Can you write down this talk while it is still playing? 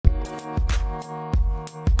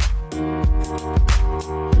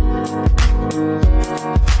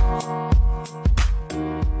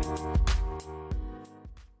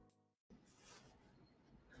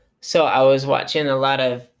So I was watching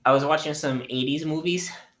some 80s movies,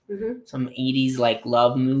 some 80s like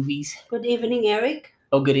love movies. Good evening, Eric.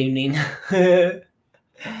 Oh, good evening.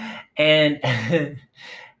 and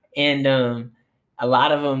and a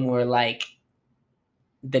lot of them were like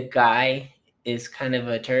the guy is kind of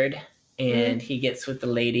a turd and he gets with the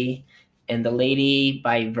lady, and the lady,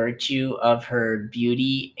 by virtue of her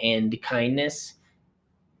beauty and kindness,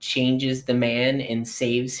 changes the man and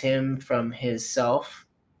saves him from his self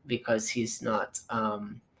because he's not a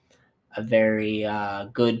very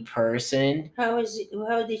good person. How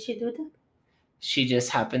did she do that? She just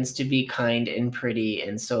happens to be kind and pretty,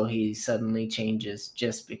 and so he suddenly changes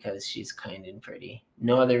just because she's kind and pretty.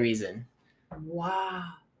 No other reason. Wow,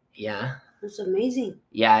 Yeah. that's amazing.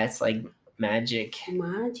 Yeah, it's like magic.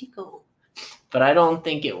 Magical. But I don't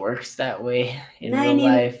think it works that way in real 90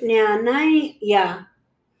 life. Yeah.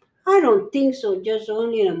 I don't think so, just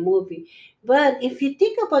only in a movie. But if you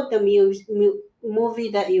think about the movie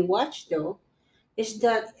that you watch, though, is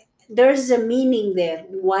that there's a meaning there.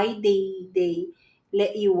 Why they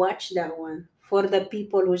let you watch that one for the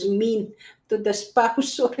people who's mean to the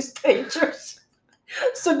spouse or strangers,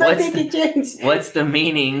 so that they can change. What's the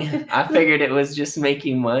meaning? I figured it was just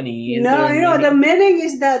making money. No, the meaning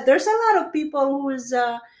is that there's a lot of people who's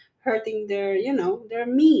hurting they're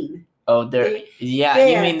mean. Oh, you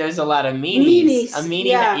mean there's a lot of meanies. A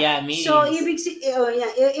meanie, meanies. So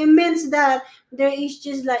it means that there is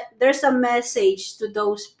just like there's a message to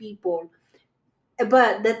those people.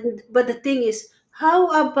 But the thing is, how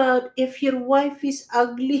about if your wife is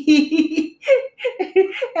ugly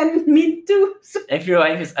and mean too? If your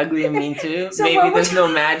wife is ugly and mean too, so maybe there's no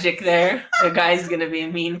magic there. The guy's gonna be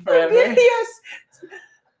mean forever. Yes.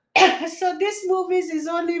 So this movies is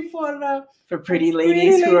only for pretty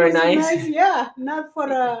ladies who are nice. Yeah, not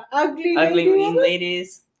for ugly mean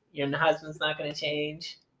ladies. Your husband's not gonna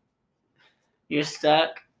change. You're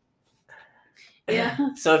stuck. Yeah.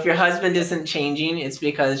 So if your husband isn't changing, it's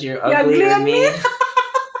because you're ugly or mean.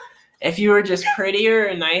 If you were just prettier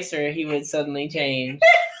or nicer, he would suddenly change.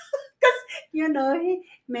 Because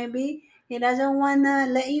maybe he doesn't want to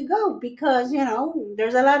let you go because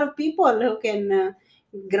there's a lot of people who can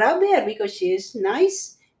grab her because she's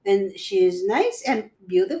nice and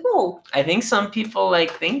beautiful. I think some people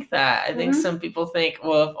think that. I think some people think,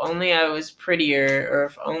 well, if only I was prettier or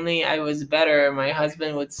if only I was better, my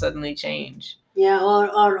husband would suddenly change. Yeah, or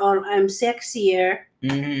I'm sexier.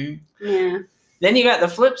 Yeah. Then you got the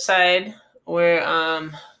flip side where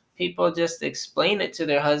people just explain it to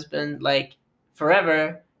their husband like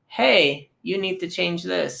forever. Hey, you need to change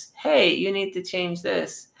this. Hey, you need to change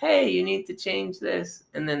this. Hey, you need to change this.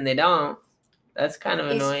 And then they don't. That's kind of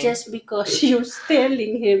annoying. It's just because you're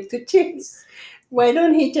telling him to change. Why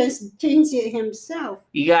don't he just change it himself?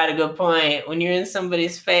 You got a good point. When you're in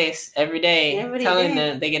somebody's face every day, telling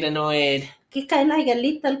them, they get annoyed. Kind of like a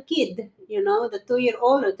little kid, the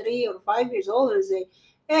 2-year-old or 3 or 5 years old, and say,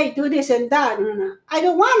 hey, do this and that. I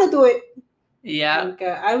don't want to do it. Yeah. Like,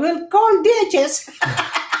 I will call DHS.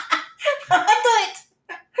 I'll do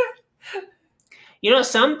it.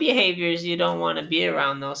 Some behaviors you don't want to be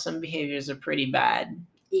around, though. Some behaviors are pretty bad.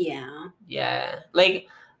 Yeah. Yeah. Like,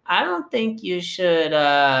 I don't think you should...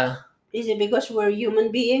 Is it because we're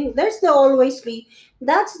human beings? That's the always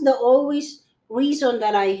reason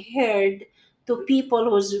that I heard to people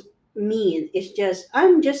who's mean. It's just,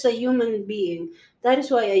 I'm just a human being. That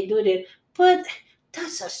is why I do that. But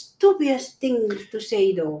that's a stupidest thing to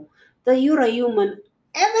say, though. That you're a human.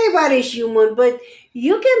 Everybody's human, but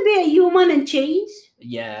you can be a human and change.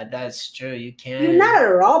 Yeah, that's true. You can. You're not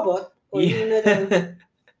a robot. Or we're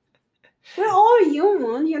all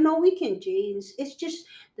human. We can change. It's just,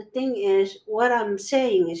 the thing is, what I'm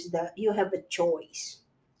saying is that you have a choice.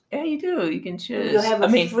 Yeah, you do. You can choose. You have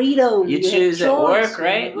freedom. You choose at work,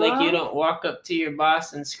 right? Like, you don't walk up to your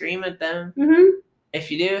boss and scream at them.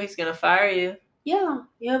 If you do, he's going to fire you. Yeah,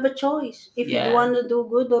 you have a choice. If you want to do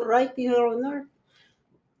good or right here on earth.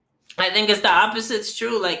 I think it's the opposite's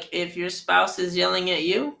true. Like, if your spouse is yelling at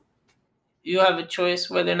you, you have a choice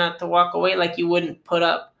whether or not to walk away. Like, you wouldn't put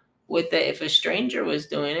up with it if a stranger was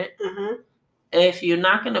doing it. If you're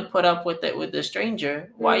not going to put up with it with a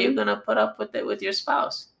stranger, why are you going to put up with it with your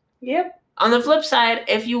spouse? Yep. On the flip side,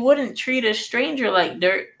 if you wouldn't treat a stranger like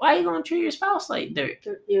dirt, why are you going to treat your spouse like dirt?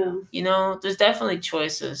 Yeah. There's definitely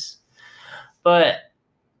choices. But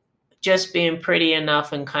just being pretty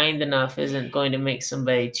enough and kind enough isn't going to make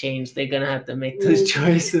somebody change. They're going to have to make those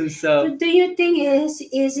choices. So, but do you think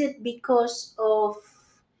is it because of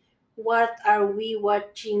what are we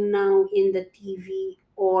watching now in the TV,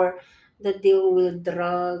 or the deal with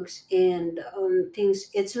drugs and things?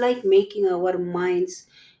 It's like making our minds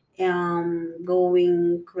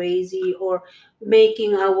going crazy or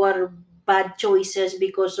making our bad choices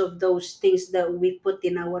because of those things that we put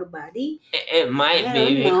in our body. It might I be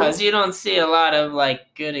don't because know. you don't see a lot of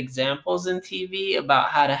like good examples in TV about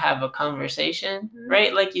how to have a conversation,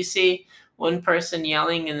 right? Like you see one person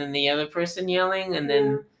yelling and then the other person yelling, and Yeah.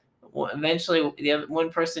 then eventually the other one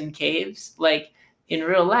person caves. Like in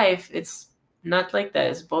real life, it's not like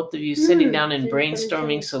that. It's both of you sitting down and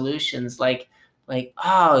brainstorming solutions. Like,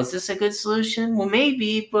 oh, is this a good solution? Well,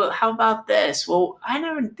 maybe, but how about this? Well, I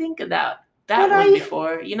never think of that But one I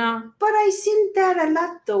before, you know? but I seen that a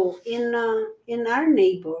lot though in our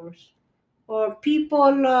neighbors or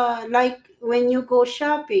people like when you go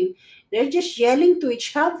shopping, they're just yelling to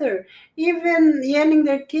each other, even yelling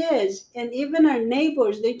their kids, and even our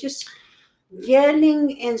neighbors, they just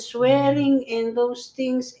yelling and swearing and those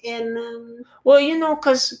things and Well, you know,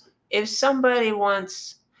 because if somebody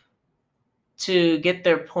wants to get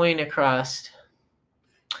their point across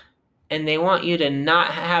and they want you to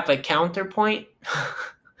not have a counterpoint,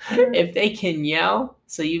 if they can yell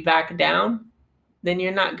so you back down, then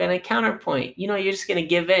you're not going to counterpoint. You know, you're just going to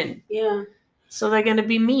give in. yeah. So they're going to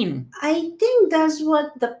be mean. I think that's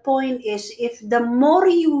what the point is. If the more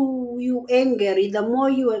you angry, the more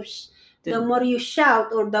the more you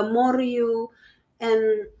shout, or the more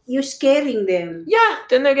and you scaring them. Yeah,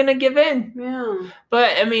 then they're going to give in. Yeah.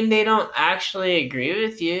 But I mean, they don't actually agree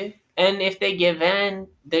with you. And if they give in,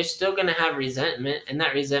 they're still going to have resentment, and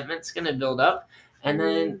that resentment's going to build up, and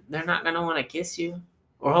then they're not going to want to kiss you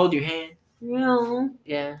or hold your hand. Yeah.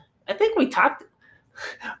 Yeah. I think we talked.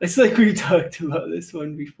 It's like we talked about this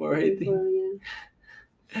one before, I think.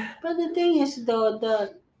 Yeah. But the thing is, though,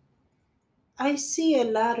 I see a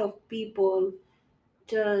lot of people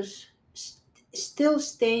just still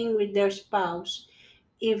staying with their spouse,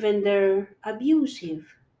 even they're abusive.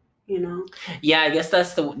 You know. Yeah, I guess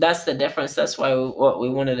that's the difference. That's why what we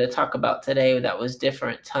wanted to talk about today that was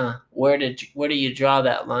different, huh? Where do you draw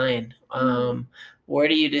that line? Where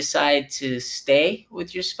do you decide to stay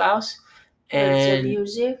with your spouse, That's and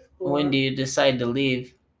abusive. when Or do you decide to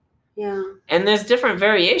leave? yeah. And there's different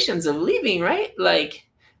variations of leaving, right? Like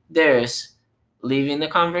there's leaving the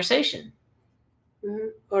conversation,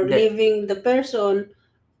 Or that leaving the person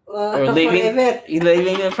or forever.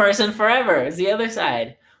 leaving the person forever is the other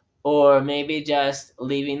side, or maybe just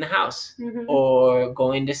leaving the house, or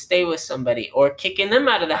going to stay with somebody, or kicking them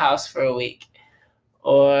out of the house for a week,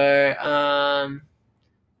 or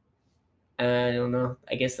I don't know.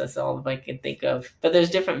 I guess that's all I can think of. But there's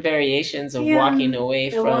different variations of Yeah, walking away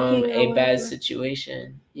from walking a bad away.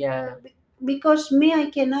 situation. Yeah. Because me, I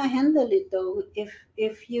cannot handle it though.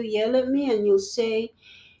 If you yell at me and you say,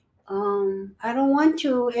 I don't want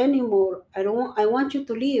you anymore. I want you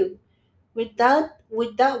to leave. With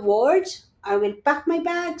that words, I will pack my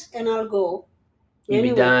bags and I'll go. You be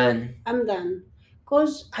Anyway, done. I'm done.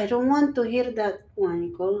 Cause I don't want to hear that one,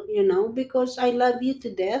 Nicole, because I love you to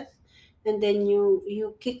death, and then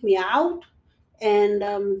you kick me out, and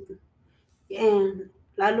and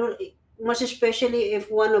lalo, most especially if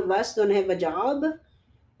one of us don't have a job,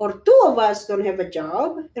 or two of us don't have a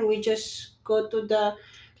job, and we just go to the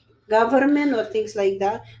government or things like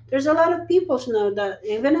that. There's a lot of people now that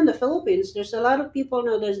even in the Philippines, there's a lot of people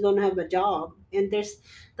now that don't have a job, and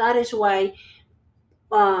that is why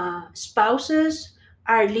spouses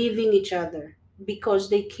are leaving each other because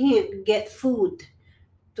they can't get food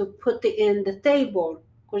to put it in the table,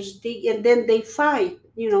 and then they fight.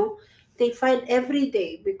 They fight every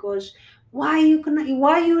day because why you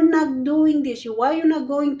not doing this, why you not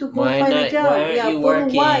going to go find a Why job, aren't yeah, you for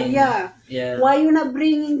why, working? yeah, Yeah. why you not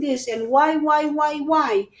bringing this, and why,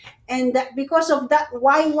 and that because of that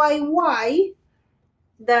why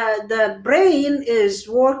the brain is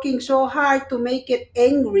working so hard to make it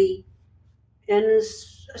angry, and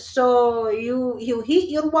so you hit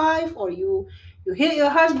your wife, or you hit your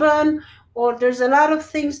husband, or there's a lot of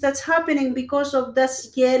things that's happening because of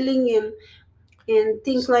this yelling and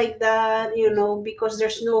things like that, because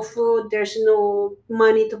there's no food, there's no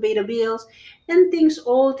money to pay the bills, and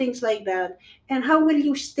all things like that. And how will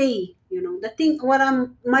you stay, the thing,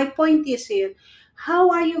 my point is here, how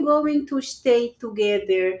are you going to stay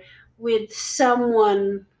together with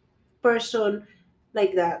someone, person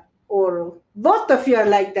like that, or both of you are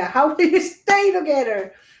like that? How will you stay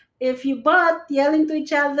together if you both yelling to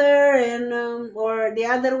each other, and or the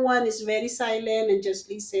other one is very silent and just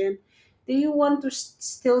listen? Do you want to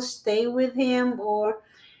still stay with him, or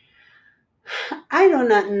I do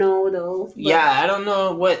not know though, but Yeah, I don't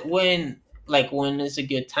know when is a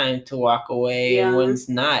good time to walk away and yeah. when's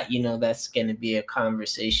not. That's going to be a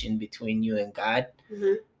conversation between you and God.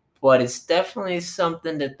 Mhm. but it's definitely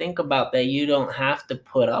something to think about that you don't have to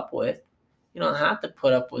put up with. You don't have to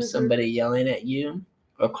put up with somebody yelling at you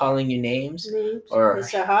or calling you names or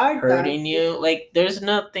It's a hard hurting time. you. Like there's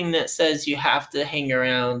nothing that says you have to hang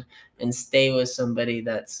around and stay with somebody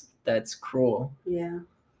that's cruel. Yeah.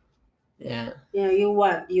 Yeah. Yeah, you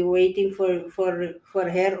what? You waiting for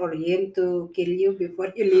her or him to kill you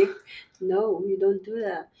before you leave? No, you don't do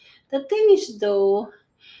that. The thing is though,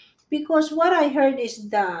 because what I heard is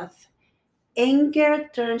that anger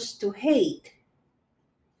turns to hate,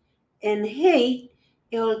 and hate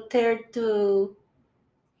it will turn to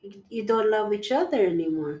you don't love each other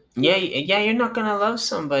anymore. Yeah, you're not gonna love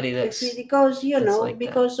somebody Because that's like that.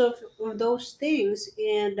 because of those things,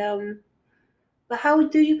 and but how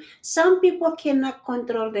do you? Some people cannot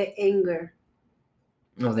control their anger.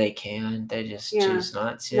 No, they can. They just Yeah, choose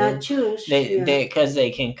not to. not choose. They Yeah. because they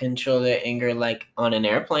can control their anger like on an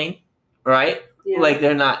airplane, right? Yeah. Like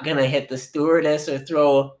they're not gonna hit the stewardess or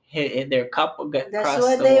hit their cup will get That's across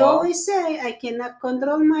what the they wall. always say. I cannot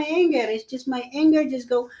control my anger. It's just my anger just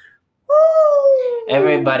go. Woo!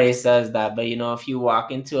 Everybody says that, but you know, if you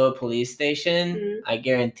walk into a police station, Mhm. I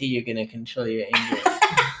guarantee you're gonna control your anger.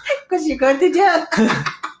 Because you go to jail.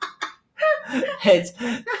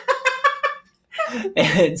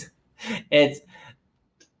 it's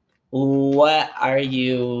what are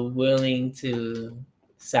you willing to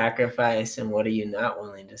sacrifice and what are you not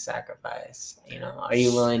willing to sacrifice? You know, are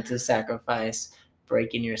you willing to sacrifice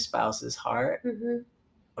breaking your spouse's heart Mhm.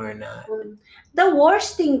 or not? The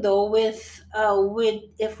worst thing though with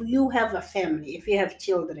if you have a family, if you have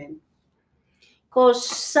children, because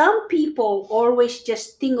some people always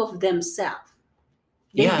just think of themselves.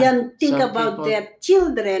 They Yeah, don't think some about people- their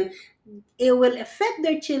children. It will affect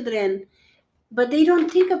their children, but they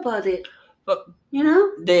don't think about it. But You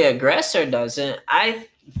know? the aggressor doesn't.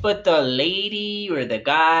 But the lady or the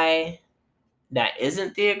guy that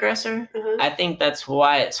isn't the aggressor, I think that's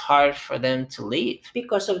why it's hard for them to leave.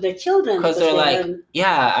 Because of their children. Because they're like,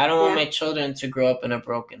 yeah, I don't want Yeah. my children to grow up in a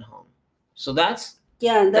broken home. So that's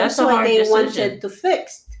that's a why hard they decision. wanted to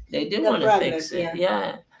fix They do the want to problem. fix it.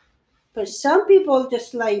 Yeah. But some people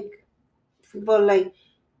just like people like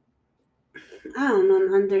I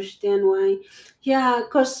don't understand why. Yeah,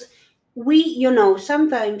 because we,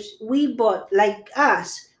 sometimes we bought like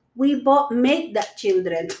us. We bought make that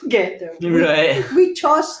children together. Right. We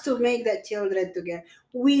chose to make that children together.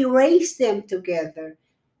 We raised them together,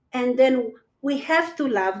 and then we have to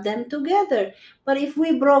love them together. But if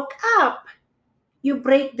we broke up, you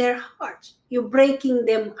break their hearts. You're breaking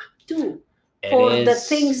them up too for the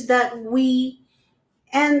things that we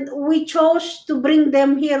chose to bring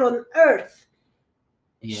them here on earth.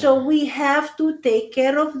 Yeah. So we have to take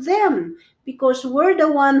care of them because we're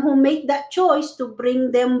the one who made that choice to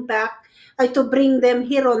bring them back, to bring them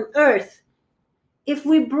here on earth. If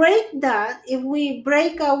we break that, if we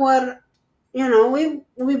break our,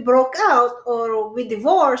 we broke out or we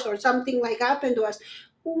divorce or something like happened to us,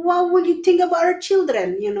 what will you think about our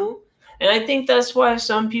children, And I think that's why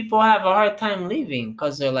some people have a hard time leaving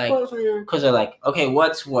because they're like, okay,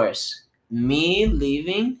 what's worse, me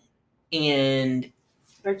leaving and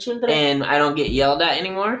our children and I don't get yelled at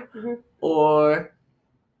anymore, or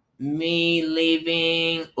me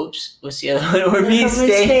leaving? Oops, what's the other one? Or me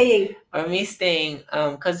staying? Or me staying?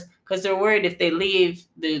 Because they're worried if they leave,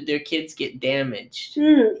 their kids get damaged.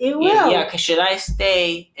 It will. Yeah, because should I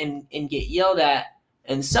stay and get yelled at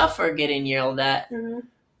and suffer getting yelled at?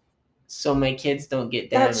 So my kids don't get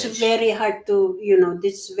damaged. That's very hard to,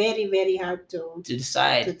 this is very, very hard to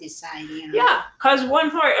decide. Yeah. Yeah, because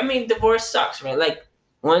one part, divorce sucks, right? Like,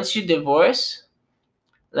 once you divorce,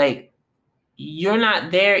 like, you're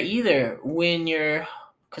not there either when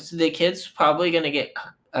because the kid's probably going to get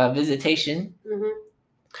visitation.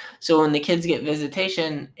 So when the kids get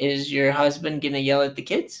visitation, is your husband going to yell at the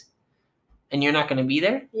kids? And you're not going to be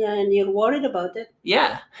there? Yeah, and you're worried about it.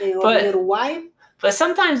 Yeah. But your wife? But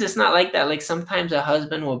sometimes it's not like that. Like sometimes a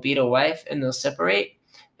husband will beat a wife and they'll separate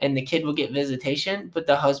and the kid will get visitation, but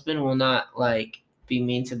the husband will not like be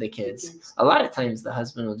mean to the kids. A lot of times the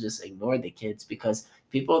husband will just ignore the kids because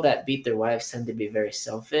people that beat their wives tend to be very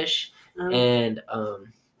selfish. And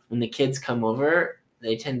when the kids come over,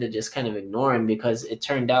 they tend to just kind of ignore him because it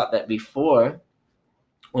turned out that before,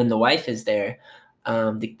 when the wife is there,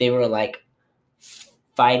 they were like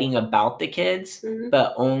fighting about the kids,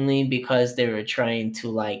 but only because they were trying to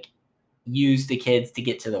like use the kids to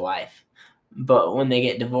get to the wife. But when they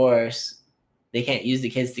get divorced, they can't use the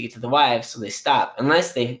kids to get to the wife, so they stop.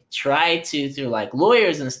 Unless they try to through like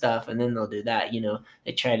lawyers and stuff, and then they'll do that.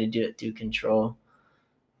 They try to do it through control.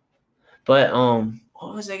 But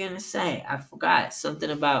what was I gonna say? I forgot something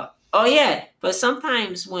about. Oh yeah, but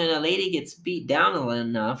sometimes when a lady gets beat down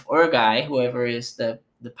enough, or a guy, whoever is the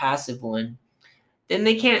passive one, then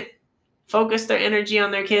they can't focus their energy on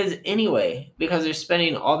their kids anyway because they're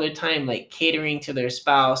spending all their time like catering to their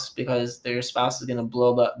spouse because their spouse is gonna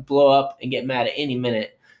blow up and get mad at any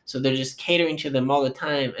minute. So they're just catering to them all the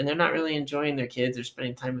time, and they're not really enjoying their kids or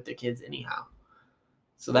spending time with their kids anyhow.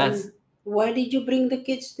 So that's Why did you bring the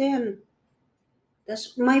kids then?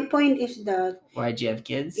 That's my point is that why'd you have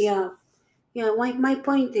kids? yeah, yeah. My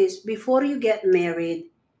point is before you get married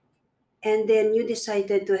and then you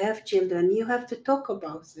decided to have children, you have to talk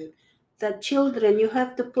about it. That children, you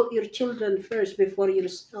have to put your children first before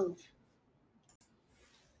yourself.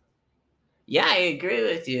 Yeah, I agree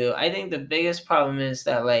with you. I think the biggest problem is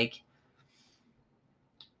that like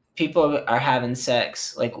people are having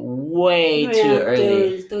sex like way too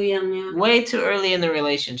early. Too young, yeah. Way too early in the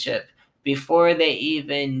relationship before they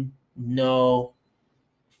even know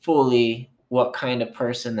fully what kind of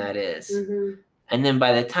person that is. Mm-hmm. And then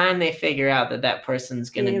by the time they figure out that that person's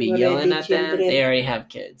going to They be have yelling already at them, children. they already have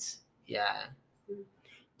kids. Yeah.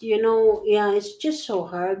 You know, yeah, it's just so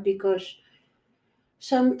hard because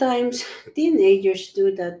sometimes teenagers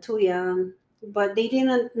do that too young, but they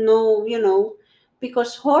didn't know,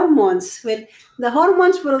 because the hormones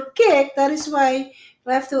will kick. That is why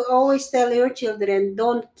you have to always tell your children,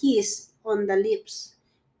 don't kiss on the lips.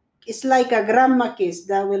 It's like a grandma kiss,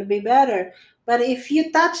 that will be better. But if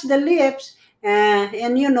you touch the lips,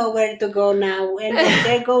 and you know where to go now, and then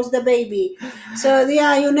there goes the baby. So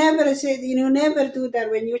yeah, you never do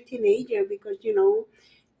that when you're a teenager because you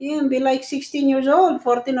can be like 16 years old,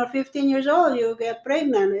 14 or 15 years old, you get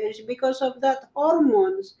pregnant. It's because of that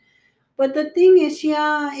hormones. But the thing is,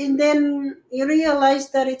 yeah, and then you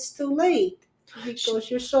realize that it's too late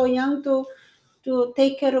because you're so young to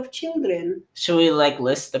take care of children. Should we like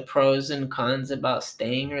list the pros and cons about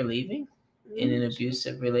staying or leaving in an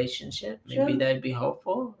abusive relationship? Maybe Sure. that'd be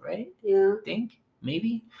helpful, right? Yeah. Think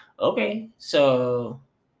maybe. Okay, so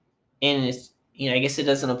and it's I guess it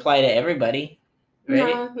doesn't apply to everybody,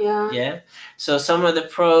 right? Yeah. Yeah. So some of the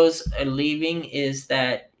pros of leaving is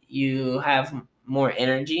that you have more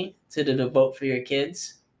energy to devote for your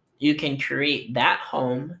kids. You can create that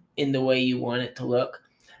home in the way you want it to look.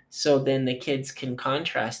 So then the kids can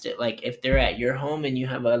contrast it. Like if they're at your home and you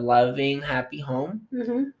have a loving, happy home,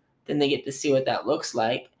 Mm-hmm. then they get to see what that looks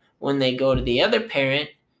like. When they go to the other parent,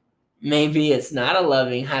 maybe it's not a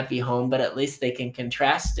loving, happy home, but at least they can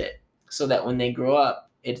contrast it so that when they grow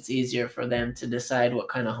up, it's easier for them to decide what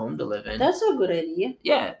kind of home to live in. That's a good idea.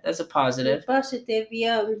 Yeah, that's a positive. Positive,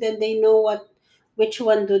 yeah. Then they know which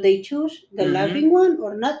one do they choose, the Mhm. loving one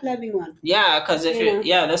or not loving one. Yeah, because if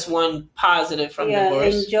that's one positive from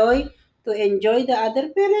divorce. Enjoy the other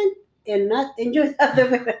parent and not enjoy the other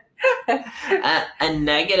parent. A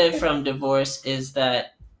negative from divorce is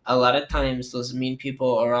that a lot of times those mean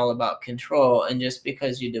people are all about control, and just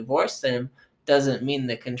because you divorce them doesn't mean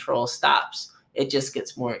the control stops. It just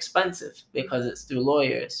gets more expensive because it's through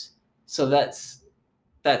lawyers. So that's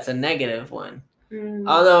a negative one.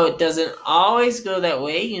 Although it doesn't always go that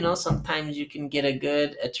way, sometimes you can get a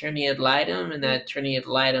good attorney ad litem, and that attorney ad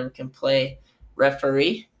litem can play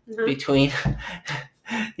referee between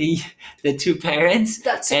the two parents.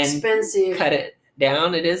 That's and expensive. Cut it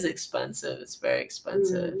down. It is expensive. It's very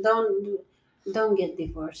expensive. Don't get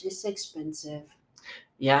divorced. It's expensive.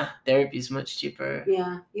 Yeah, therapy is much cheaper.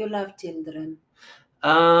 Yeah, you love children.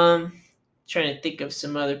 Trying to think of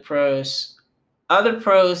some other pros. Other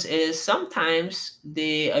pros is sometimes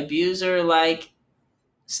the abuser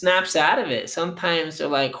snaps out of it. Sometimes they're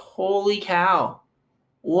like, holy cow,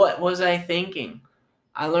 what was I thinking?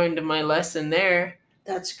 I learned my lesson there.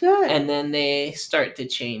 That's good. And then they start to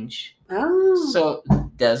change. Oh. So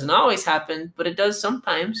it doesn't always happen, but it does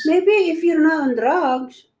sometimes. Maybe if you're not on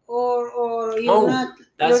drugs or you're not.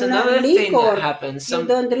 That's you're another not thing that happens. You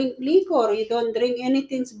don't drink liquor. You don't drink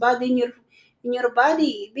anything's bad in your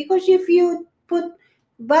body, because if you put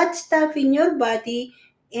bad stuff in your body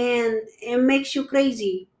and it makes you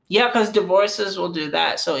crazy. Yeah, because divorces will do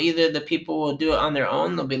that. So either the people will do it on their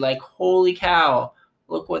own. They'll be like, holy cow,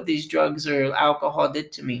 look what these drugs or alcohol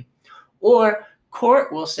did to me. Or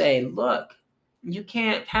court will say, look, you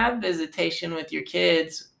can't have visitation with your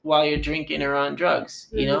kids while you're drinking or on drugs,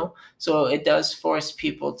 So it does force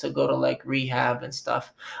people to go to rehab and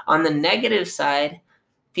stuff. On the negative side,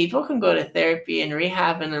 people can go to therapy and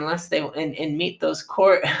rehab, and unless they and meet those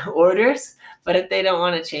court orders, but if they don't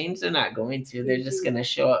want to change, they're not going to. They're just going to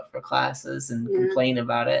show up for classes and complain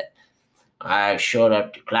about it. I showed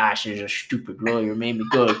up to class. There's a stupid lawyer made me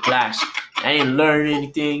go to class. I didn't learn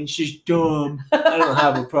anything. She's dumb. I don't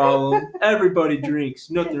have a problem. Everybody drinks.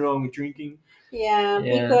 Nothing wrong with drinking. Yeah,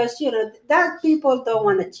 Yeah. because that people don't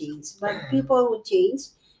want to change, but people who change,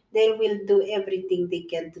 they will do everything they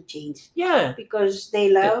can to change Yeah. because they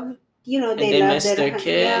love, And they they love miss their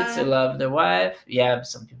kids. They yeah, love their wife. Yeah, but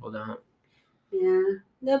some people don't. yeah.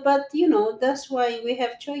 But that's why we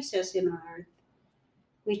have choices in our earth.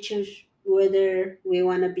 We choose whether we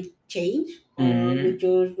want to be changed or we Mm-hmm.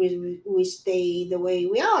 choose we stay the way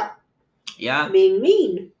we are, Yeah. being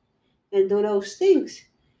mean and do those things.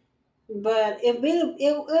 But it will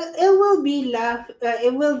be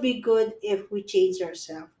it will be good if we change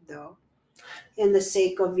ourselves though, in the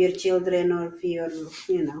sake of your children or for your,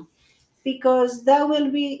 because that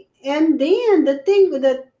will be. And then the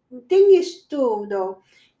thing is too though,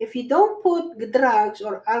 if you don't put drugs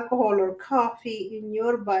or alcohol or coffee in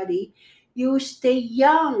your body, you stay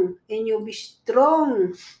young and you'll be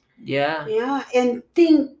strong. Yeah. Yeah, and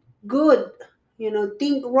think good,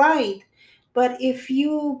 think right. But if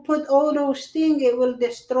you put all those things, it will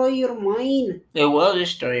destroy your mind. It will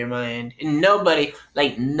destroy your mind. And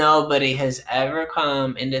nobody has ever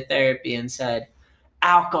come into therapy and said,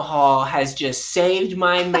 alcohol has just saved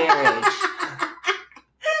my marriage.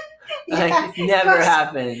 Like, it never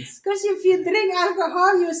happens. Because if you drink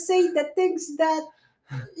alcohol, you say the things that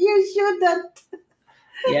you shouldn't.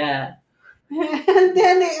 Yeah. And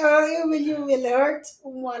then you will hurt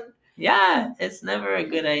someone. Yeah, it's never a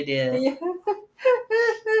good idea. Yeah.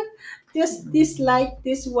 Just dislike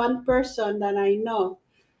this one person that I know.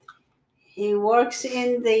 He works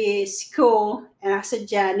in the school as a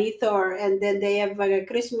janitor, and then they have a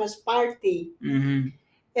Christmas party. Mm-hmm.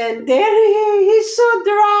 And there he's so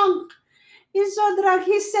drunk. He's so drunk.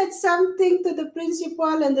 He said something to the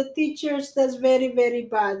principal and the teachers that's very, very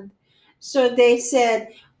bad. So they said,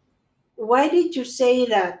 why did you say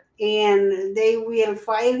that? And they will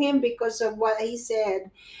fire him because of what he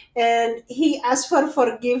said. And he asked for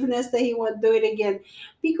forgiveness that he won't do it again.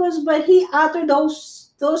 But he uttered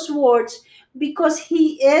those words because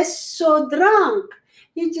he is so drunk.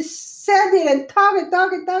 He just said it and talk and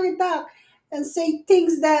talk and talk and talk and say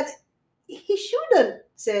things that he shouldn't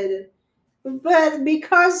said it. But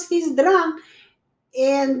because he's drunk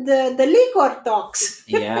and the liquor talks.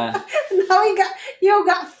 Yeah. Now you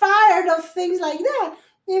got fired of things like that.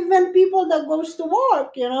 Even people that goes to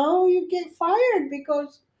work, you get fired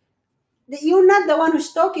because you're not the one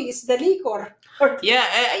who's talking. It's the liquor. Yeah,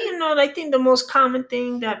 I think the most common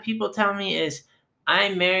thing that people tell me is,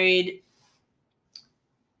 I married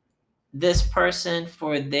this person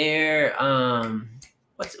for their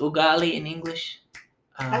what's ugali in English?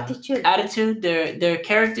 Attitude, their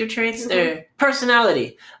character traits, their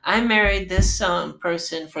personality. I married this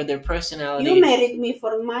person for their personality. You married me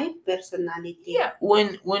for my personality. Yeah,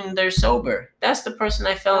 when they're sober. That's the person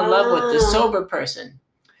I fell in love with, the sober person.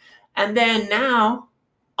 And then now,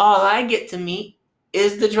 all I get to meet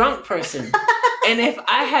is the drunk person. And if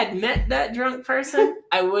I had met that drunk person,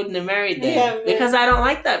 I wouldn't have married them because I don't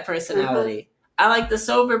like that personality. I like the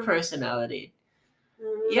sober personality.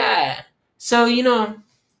 Yeah. So,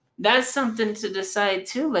 that's something to decide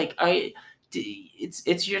too. Like,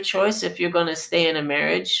 it's your choice if you're gonna stay in a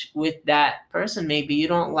marriage with that person. Maybe you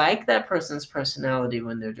don't like that person's personality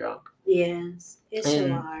when they're drunk. Yes, it's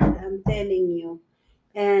so hard. I'm telling you,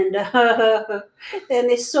 and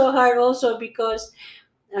and it's so hard also because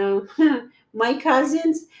my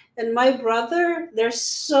cousins and my brother, they're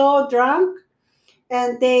so drunk,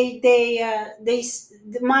 and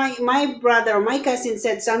my brother or my cousin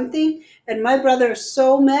said something, and my brother is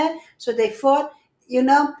so mad, so they fought. You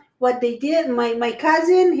know what they did? My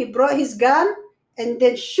cousin, he brought his gun and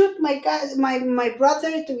then shoot my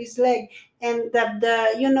brother to his leg, and the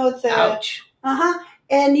ouch.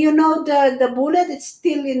 And the bullet is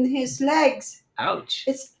still in his legs. Ouch.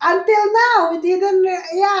 It's until now it didn't.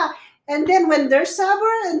 Yeah. And then when they're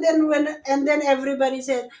sober, and then everybody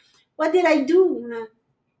said, what did I do?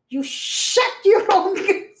 You shut your own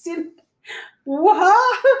cousin. Wow.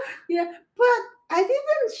 Yeah, but I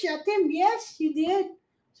didn't shut him. Yes, you did.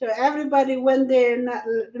 So everybody went there.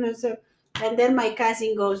 And then my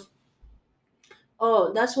cousin goes,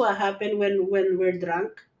 oh, that's what happened when we're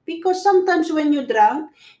drunk. Because sometimes when you're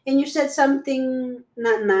drunk and you said something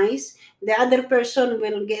not nice, the other person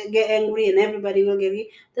will get angry and everybody will get angry.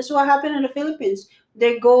 That's what happened in the Philippines.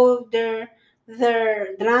 They're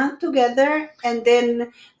drunk together, and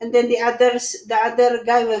then the other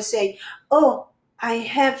guy will say, oh, I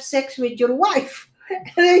have sex with your wife.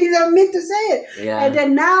 And he don't mean to say it. Yeah. And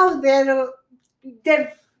then now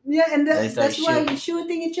they're Yeah, and They start that's why shooting. you're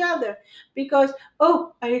shooting each other because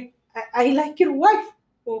I like your wife.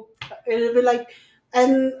 Oh, it'll be like,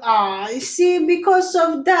 and you see, because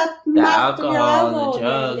of that The material alcohol and the alcohol, man.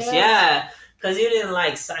 drugs. Yes. Yeah. Because you didn't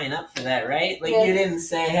like sign up for that, right? Like you Yes. didn't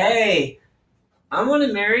say, hey, I want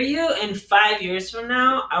to marry you, and 5 years from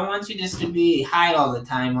now, I want you just to be high all the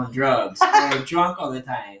time on drugs or drunk all the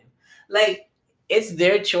time. Like, it's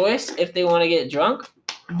their choice if they want to get drunk,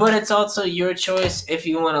 but it's also your choice if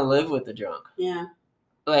you want to live with the drunk. Yeah.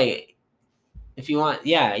 Like, if you want,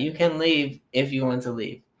 yeah, you can leave if you want to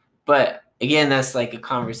leave. But again, that's like a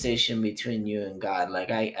conversation between you and God.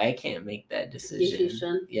 Like, I can't make that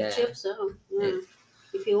decision. Yeah. So, yeah.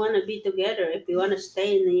 If you want to be together, if you want to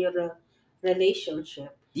stay in your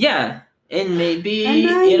relationship. Yeah. And maybe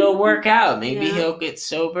And it'll work out. Maybe Yeah. he'll get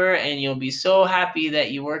sober and you'll be so happy that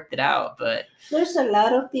you worked it out. But There's a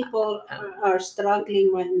lot of people are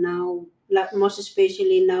struggling right now, most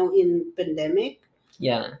especially now in pandemic.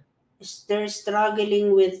 yeah. They're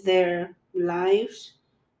struggling with their lives,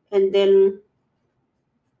 and then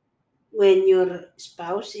when your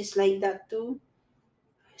spouse is like that too,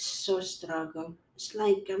 it's so struggle. It's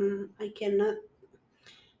like I cannot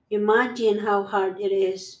imagine how hard it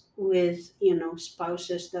is with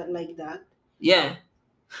spouses that like that. Yeah.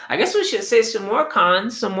 I guess we should say some more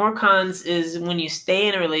cons. Some more cons is when you stay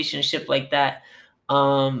in a relationship like that,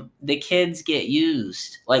 the kids get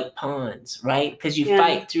used like pawns, right? Because you Yeah.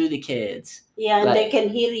 fight through the kids. Yeah, and they Like- can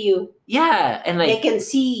hear you. Yeah, and They like can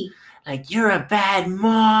see. you're a bad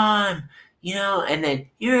mom, and then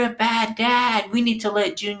you're a bad dad. We need to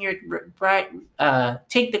let Junior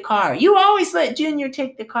take the car. You always let Junior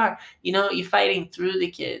take the car. You're fighting through the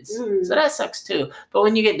kids. Mm. So that sucks too. But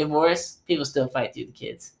when you get divorced, people still fight through the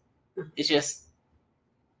kids. It's just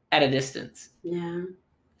at a distance. Yeah.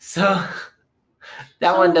 So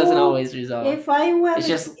that one doesn't always resolve. If I were, It's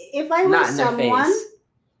just if I not was in their someone, face.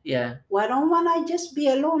 Yeah. why don't I just be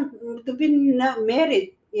alone to be not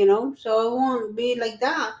married? So I won't be like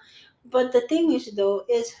that. But the thing is, though,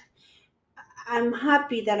 is I'm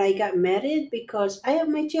happy that I got married because I have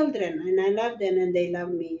my children and I love them and they love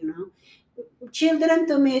me. Children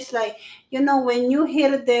to me is like, when you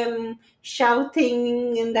hear them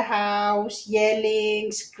shouting in the house,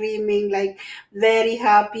 yelling, screaming, like very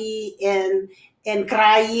happy and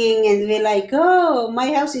crying, and we're like, oh,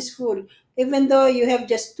 my house is full, even though you have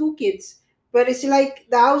just two kids. But it's like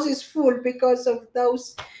the house is full because of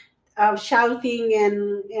those shouting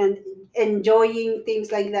and enjoying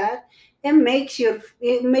things like that. It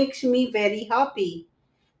makes me very happy.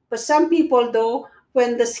 But some people, though,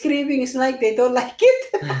 when the screaming is like, they don't like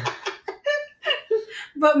it.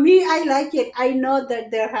 But me, I like it. I know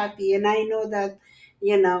that they're happy, and I know that,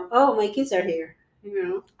 oh, my kids are here.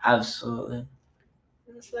 Absolutely.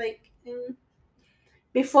 It's like,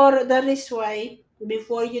 that is why,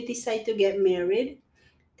 before you decide to get married,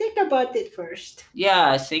 think about it first.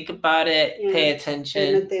 Yeah, think about it, Yeah, pay Pay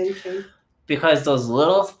attention. attention. Because those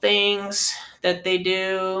little things that they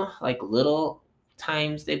do, like little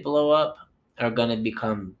times they blow up, are gonna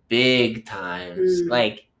become big times. Mm.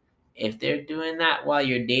 Like if they're doing that while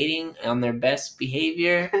you're dating on their best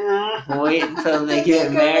behavior, wait until they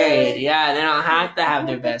get married. Yeah, they don't have to have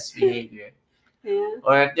their best behavior. Yeah.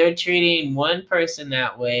 Or if they're treating one person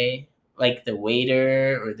that way, like the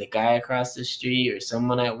waiter or the guy across the street or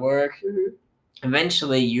someone at work, Mhm.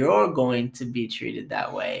 eventually you're going to be treated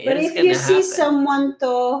that way. But It's if you gonna see happen. someone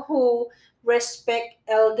who respect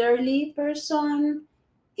elderly person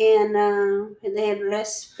and they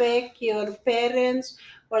respect your parents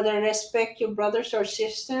or they respect your brothers or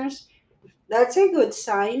sisters, that's a good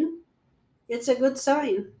sign. It's a good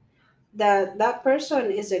sign that that person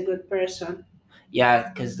is a good person. Yeah,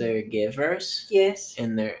 because they're givers Yes.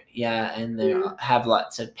 and they have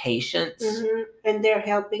lots of patience. Mm-hmm. And they're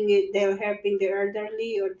helping the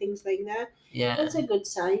elderly or things like that. Yeah. That's a good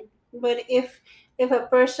sign. But if a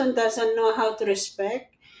person doesn't know how to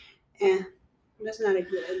respect, that's not a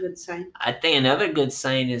good sign. I think another good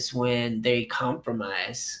sign is when they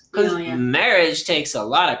compromise. Because Oh, yeah. marriage takes a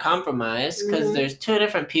lot of compromise because Mhm. there's two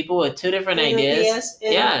different people with two different Two ideas.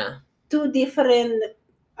 and Yeah. two different,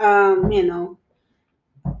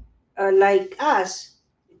 like us,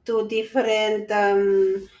 two different,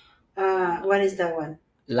 what is that one?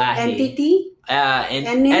 Lahi. Entity? And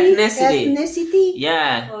ethnicity. Ethnicity?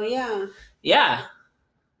 Yeah. Oh, yeah. Yeah.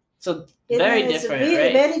 So very It's different, very,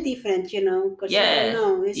 right? very different, because Yeah. you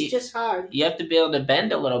don't know. It's just hard. You have to be able to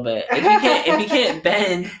bend a little bit. If you can't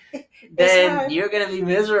bend, then hard. you're gonna be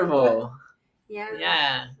miserable. Yeah.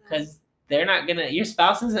 Yeah, because they're not gonna. Your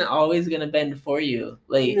spouse isn't always gonna bend for you.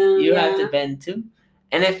 Like No, you have yeah. to bend too,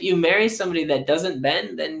 And if you marry somebody that doesn't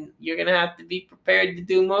bend, then you're gonna have to be prepared to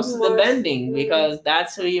do most of the bending because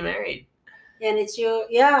that's who you married. And it's your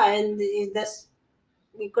and that's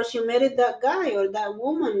because you married that guy or that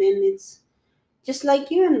woman, and it's just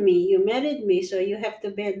like you and me. You married me, so you have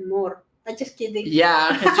to bend more. I'm just kidding.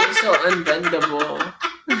 Yeah, because you're so unbendable.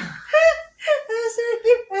 That's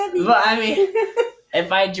really funny. But I mean,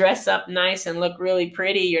 if I dress up nice and look really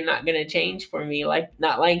pretty, you're not gonna change for me.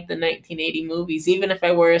 Not like the 1980 movies. Even if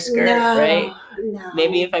I wear a skirt, right? No.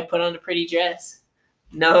 Maybe if I put on a pretty dress.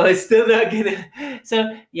 No, it's still not gonna.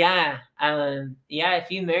 So yeah,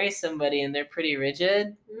 if you marry somebody and they're pretty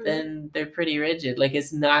rigid, then they're pretty rigid. Like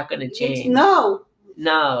it's not gonna change. No,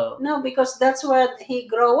 No, because that's what he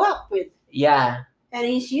grew up with. Yeah, and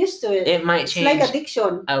he's used to it. it might It's change like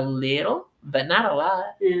addiction. a little, but not a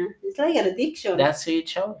lot. Yeah, it's like an addiction. That's who you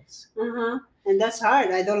chose. And that's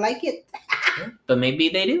hard. I don't like it. But maybe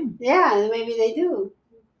they do. Yeah, maybe they do.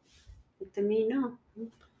 But to me, no.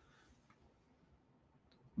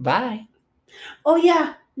 Bye. Oh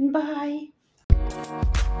yeah, bye.